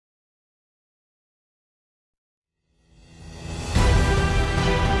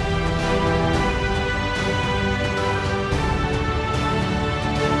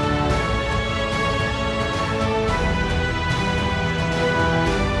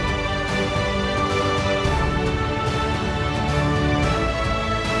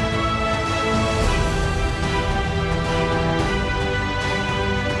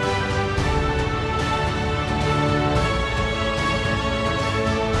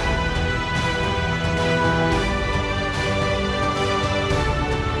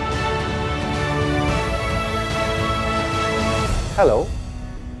Hello,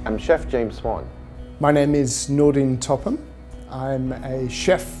 I'm Chef James Swan. My name is Nurdin Topham. I'm a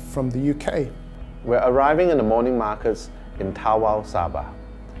chef from the UK. We're arriving in the morning markets in Tawau, Sabah.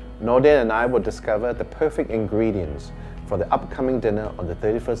 Nurdin and I will discover the perfect ingredients for the upcoming dinner on the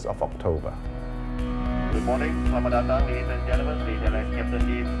 31st of October. Good morning, selamat datang ladies and gentlemen, the airline captain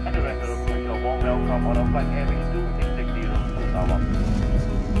team and the rest of the crew to a warm welcome on our flight Airbus 2660 to Sabah.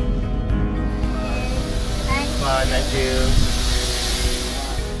 Bye, thank you.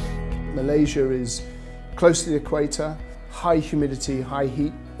 Malaysia is close to the equator, high humidity, high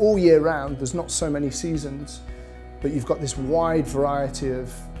heat, all year round. There's not so many seasons, but you've got this wide variety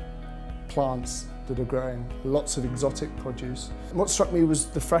of plants that are growing, lots of exotic produce. And what struck me was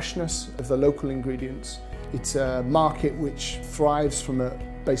the freshness of the local ingredients. It's a market which thrives from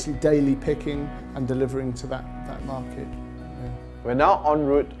basically daily picking and delivering to that market. Yeah. We're now en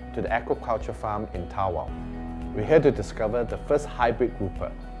route to the aquaculture farm in Tawau. We're here to discover the first hybrid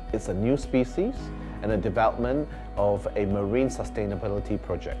grouper. It's a new species and a development of a marine sustainability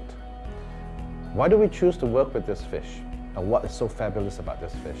project. Why do we choose to work with this fish? And what is so fabulous about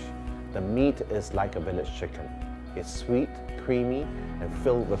this fish? The meat is like a village chicken. It's sweet, creamy, and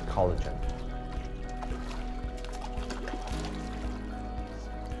filled with collagen.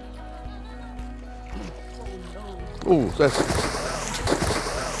 Oh, that's...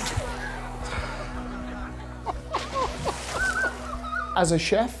 As a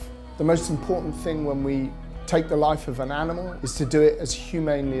chef, the most important thing when we take the life of an animal is to do it as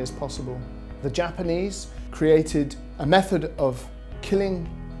humanely as possible. The Japanese created a method of killing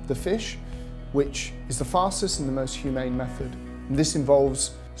the fish, which is the fastest and the most humane method. And this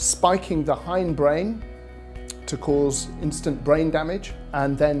involves spiking the hindbrain to cause instant brain damage,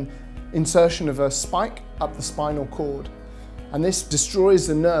 and then insertion of a spike up the spinal cord. And this destroys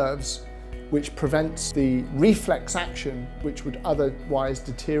the nerves, which prevents the reflex action which would otherwise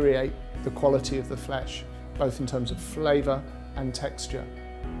deteriorate the quality of the flesh, both in terms of flavour and texture.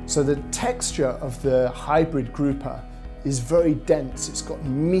 So the texture of the hybrid grouper is very dense. It's got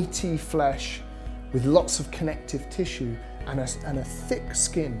meaty flesh with lots of connective tissue and a thick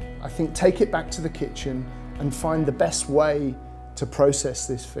skin. I think take it back to the kitchen and find the best way to process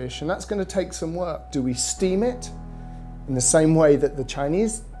this fish, and that's going to take some work. Do we steam it in the same way that the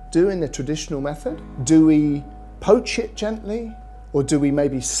Chinese do in the traditional method? Do we poach it gently? Or do we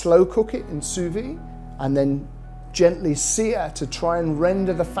maybe slow cook it in sous vide and then gently sear to try and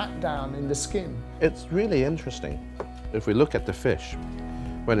render the fat down in the skin? It's really interesting. If we look at the fish,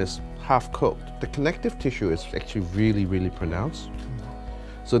 when it's half cooked, the connective tissue is actually really, really pronounced.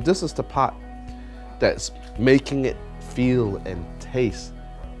 So this is the part that's making it feel and taste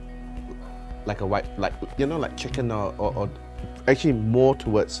like a white, like chicken or actually more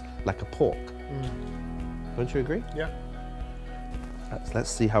towards like a pork. Don't you agree? Yeah. Let's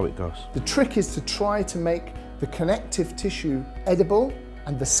see how it goes. The trick is to try to make the connective tissue edible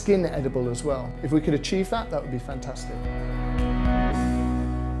and the skin edible as well. If we could achieve that, that would be fantastic.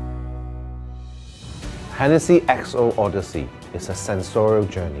 Hennessy XO Odyssey is a sensorial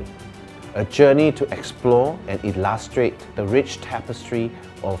journey. A journey to explore and illustrate the rich tapestry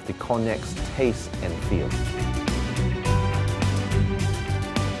of the cognac's taste and feel.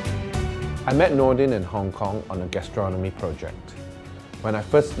 I met Nurdin in Hong Kong on a gastronomy project. When I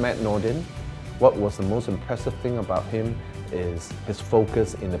first met Nurdin, what was the most impressive thing about him is his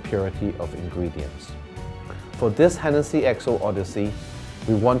focus in the purity of ingredients. For this Hennessy XO Odyssey,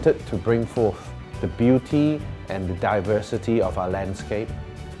 we wanted to bring forth the beauty and the diversity of our landscape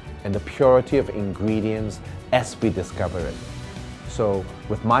and the purity of ingredients as we discover it. So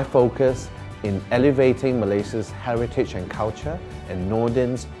with my focus in elevating Malaysia's heritage and culture, and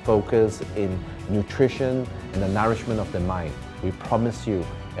Nurdin's focus in nutrition and the nourishment of the mind, we promise you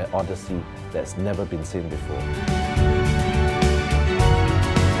an Odyssey that's never been seen before.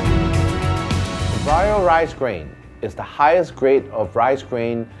 Tawau rice grain is the highest grade of rice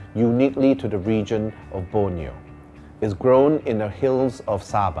grain uniquely to the region of Borneo. It's grown in the hills of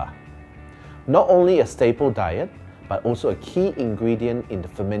Sabah. Not only a staple diet, but also a key ingredient in the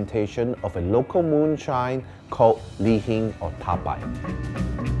fermentation of a local moonshine called lihing or tapai.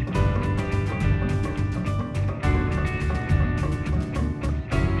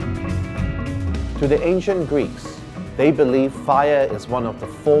 To the ancient Greeks, they believed fire is one of the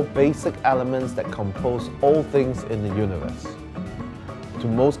 4 basic elements that compose all things in the universe. To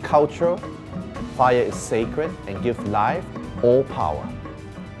most culture, fire is sacred and gives life or power.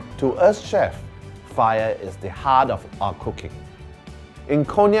 To us chefs, fire is the heart of our cooking. In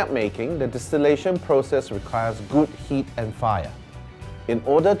cognac making, the distillation process requires good heat and fire in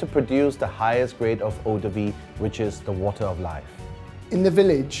order to produce the highest grade of eau de vie, which is the water of life. In the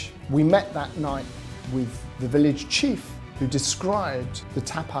village, we met that night with the village chief, who described the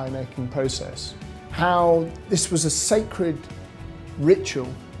tapai making process, how this was a sacred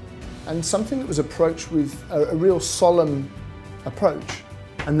ritual and something that was approached with a real solemn approach,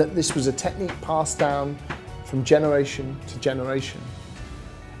 and that this was a technique passed down from generation to generation.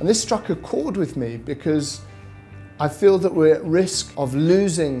 And this struck a chord with me because I feel that we're at risk of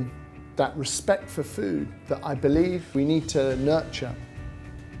losing that respect for food that I believe we need to nurture.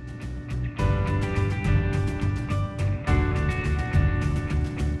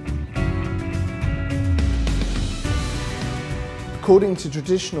 According to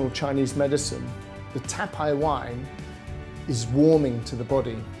traditional Chinese medicine, the tapai wine is warming to the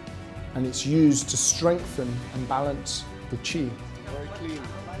body, and it's used to strengthen and balance the qi. Very clean,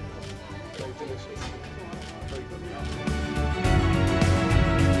 very delicious, very good.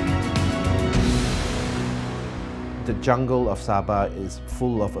 The jungle of Sabah is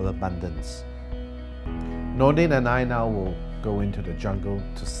full of abundance. Nurdin and I now will go into the jungle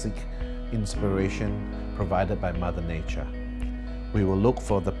to seek inspiration provided by Mother Nature. We will look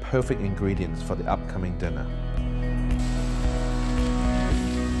for the perfect ingredients for the upcoming dinner.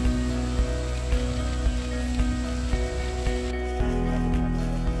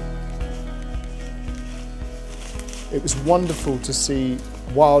 It was wonderful to see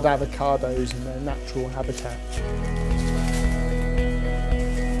wild avocados in their natural habitat.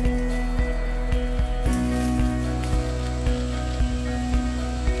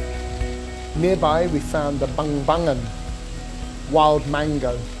 Nearby we found the bangbangan, wild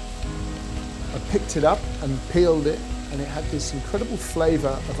mango. I picked it up and peeled it, and it had this incredible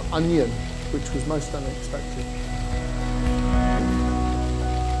flavour of onion, which was most unexpected.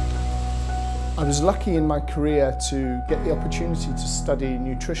 I was lucky in my career to get the opportunity to study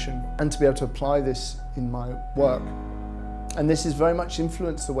nutrition and to be able to apply this in my work. And this has very much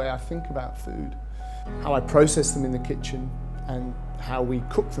influenced the way I think about food, how I process them in the kitchen, and how we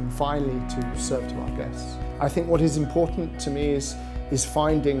cook them finally to serve to our guests. I think what is important to me is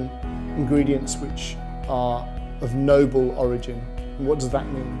finding ingredients which are of noble origin. And what does that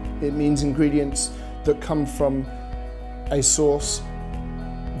mean? It means ingredients that come from a source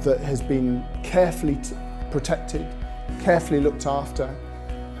that has been carefully protected, carefully looked after,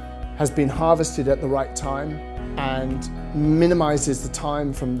 has been harvested at the right time, and minimises the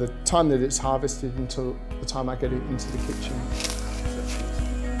time from the time that it's harvested until the time I get it into the kitchen.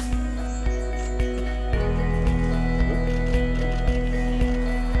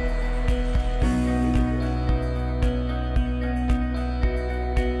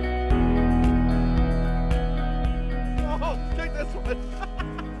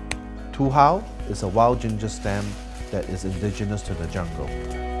 Tawau is a wild ginger stem that is indigenous to the jungle.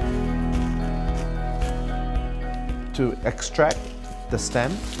 To extract the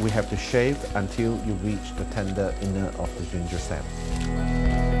stem, we have to shave until you reach the tender inner of the ginger stem.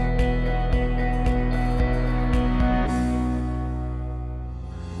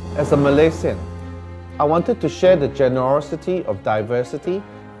 As a Malaysian, I wanted to share the generosity of diversity,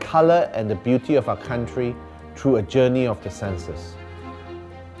 colour and the beauty of our country through a journey of the senses.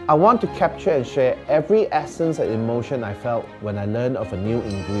 I want to capture and share every essence and emotion I felt when I learned of a new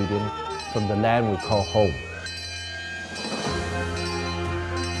ingredient from the land we call home.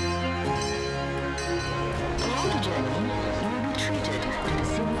 Along the journey, you will be treated to the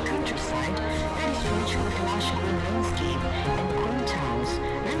scenic countryside that is rich with lush green landscape and green towns,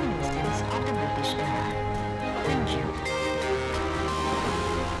 reminiscent of the British era. Thank you.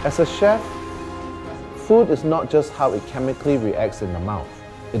 As a chef, food is not just how it chemically reacts in the mouth.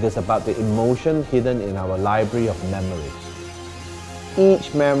 It is about the emotion hidden in our library of memories.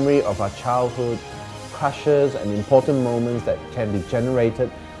 Each memory of our childhood, crushes and important moments that can be generated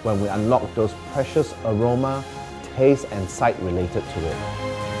when we unlock those precious aroma, taste and sight related to it.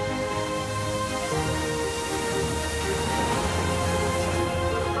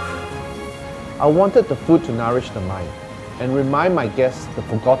 I wanted the food to nourish the mind and remind my guests the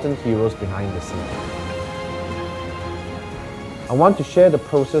forgotten heroes behind the scene. I want to share the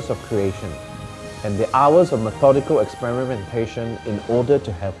process of creation and the hours of methodical experimentation in order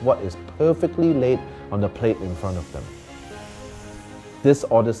to have what is perfectly laid on the plate in front of them. This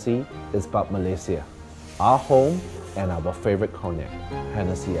Odyssey is about Malaysia, our home and our favorite cognac,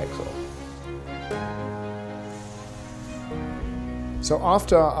 Hennessy XO. So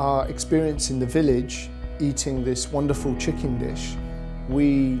after our experience in the village, eating this wonderful chicken dish,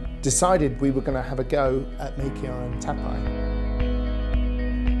 we decided we were going to have a go at making our own tapai.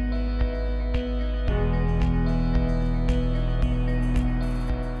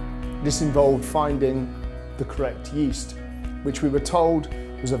 This involved finding the correct yeast, which we were told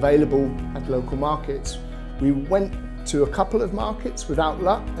was available at local markets. We went to a couple of markets without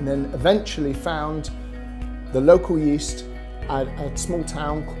luck and then eventually found the local yeast at a small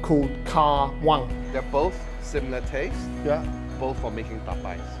town called Tawau. They're both similar taste, Yeah. both for making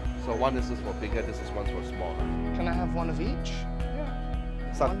tapais. So one is for bigger, this is one for smaller. Can I have one of each?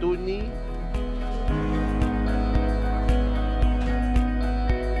 Satu ni.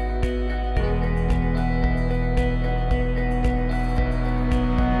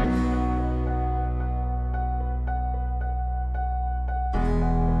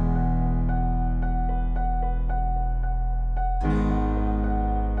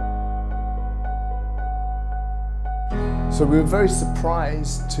 So we were very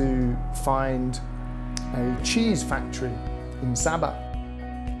surprised to find a cheese factory in Sabah.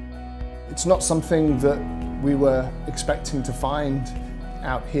 It's not something that we were expecting to find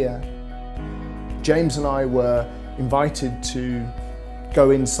out here. James and I were invited to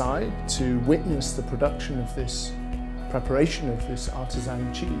go inside to witness the production of this preparation of this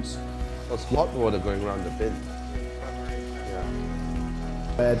artisan cheese. There's hot water going around the bin. Yeah.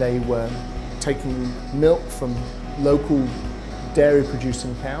 Where they were taking milk from local dairy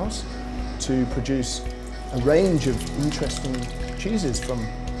producing cows to produce a range of interesting cheeses from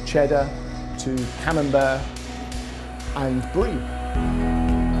cheddar to camembert and brie.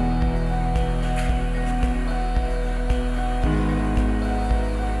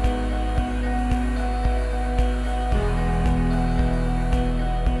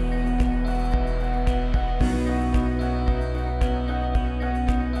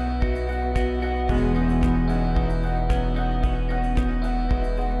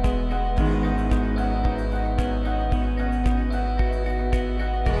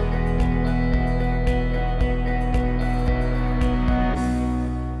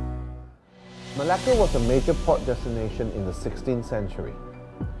 Malacca was a major port destination in the 16th century,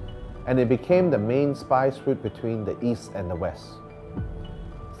 and it became the main spice route between the East and the West.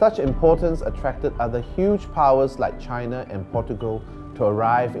 Such importance attracted other huge powers like China and Portugal to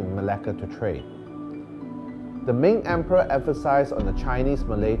arrive in Malacca to trade. The Ming Emperor emphasized on the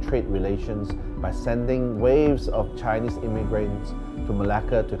Chinese-Malay trade relations by sending waves of Chinese immigrants to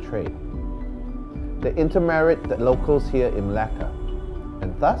Malacca to trade. They intermarried the locals here in Malacca,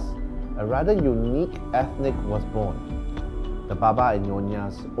 and thus a rather unique ethnic was born, the Baba and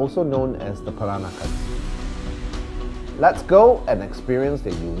Nyonyas, also known as the Peranakan. Let's go and experience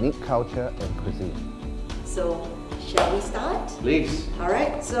their unique culture and cuisine. So, shall we start? Please.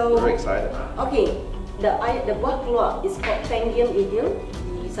 Alright, so... Very excited. Okay, the buah keluak is called Pangium idiom,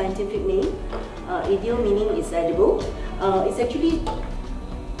 the scientific name. Idiom meaning it's edible. It's actually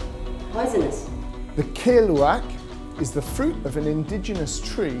poisonous. The keluak is the fruit of an indigenous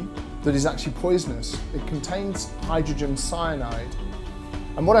tree that is actually poisonous. It contains hydrogen cyanide.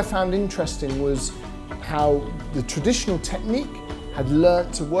 And what I found interesting was how the traditional technique had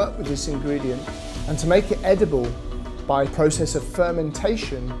learnt to work with this ingredient and to make it edible by a process of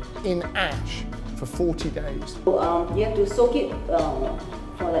fermentation in ash for 40 days. So, you have to soak it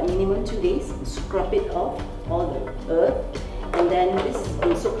for like minimum 2 days, scrub it off, all the earth, and then this has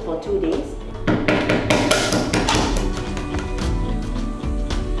been soaked for 2 days.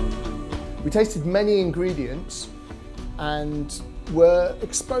 We tasted many ingredients and were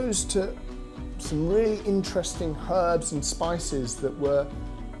exposed to some really interesting herbs and spices that were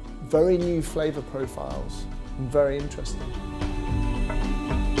very new flavour profiles and very interesting.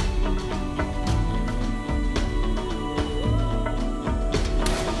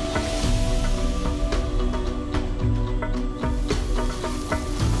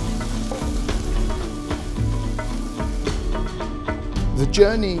 The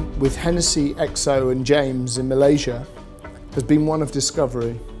journey with Hennessy, XO and James in Malaysia has been one of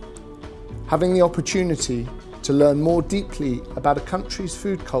discovery. Having the opportunity to learn more deeply about a country's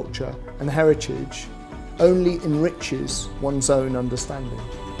food culture and heritage only enriches one's own understanding.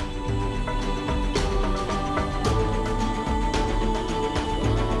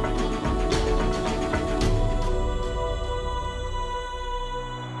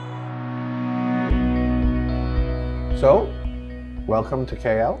 So, welcome to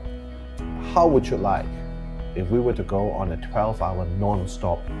KL. How would you like if we were to go on a 12-hour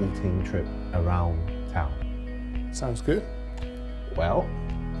non-stop eating trip around town? Sounds good. Well,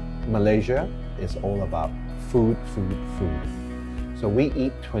 Malaysia is all about food, food, food. So we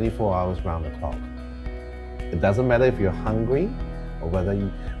eat 24 hours round the clock. It doesn't matter if you're hungry or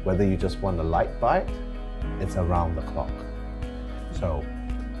whether you just want a light bite, it's around the clock. So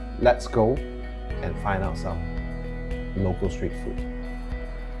let's go and find out some local street food.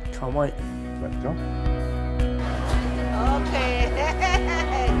 Can't wait. Let's go.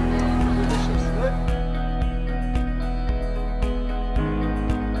 Okay. Delicious. Good.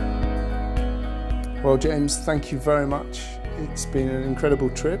 Well, James, thank you very much. It's been an incredible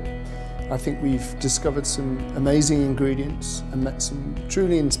trip. I think we've discovered some amazing ingredients and met some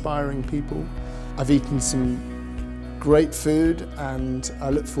truly inspiring people. I've eaten some great food and I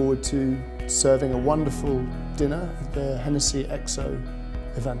look forward to serving a wonderful dinner at the Hennessy XO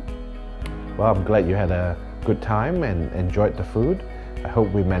event. Well, I'm glad you had a good time and enjoyed the food. I hope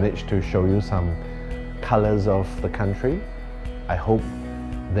we managed to show you some colors of the country. I hope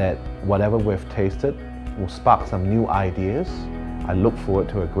that whatever we've tasted will spark some new ideas. I look forward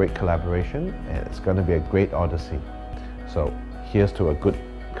to a great collaboration and it's going to be a great Odyssey. So here's to a good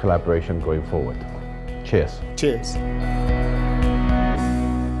collaboration going forward. Cheers. Cheers.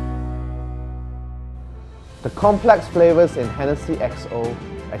 The complex flavors in Hennessy XO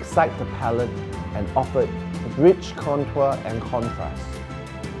excite the palate and offer rich contour and contrast.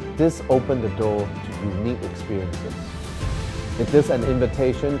 This opened the door to unique experiences. It is an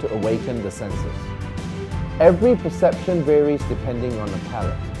invitation to awaken the senses. Every perception varies depending on the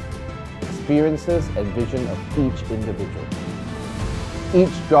palate, experiences and vision of each individual.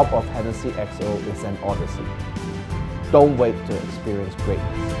 Each drop of Hennessy XO is an odyssey. Don't wait to experience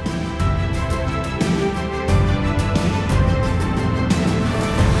greatness.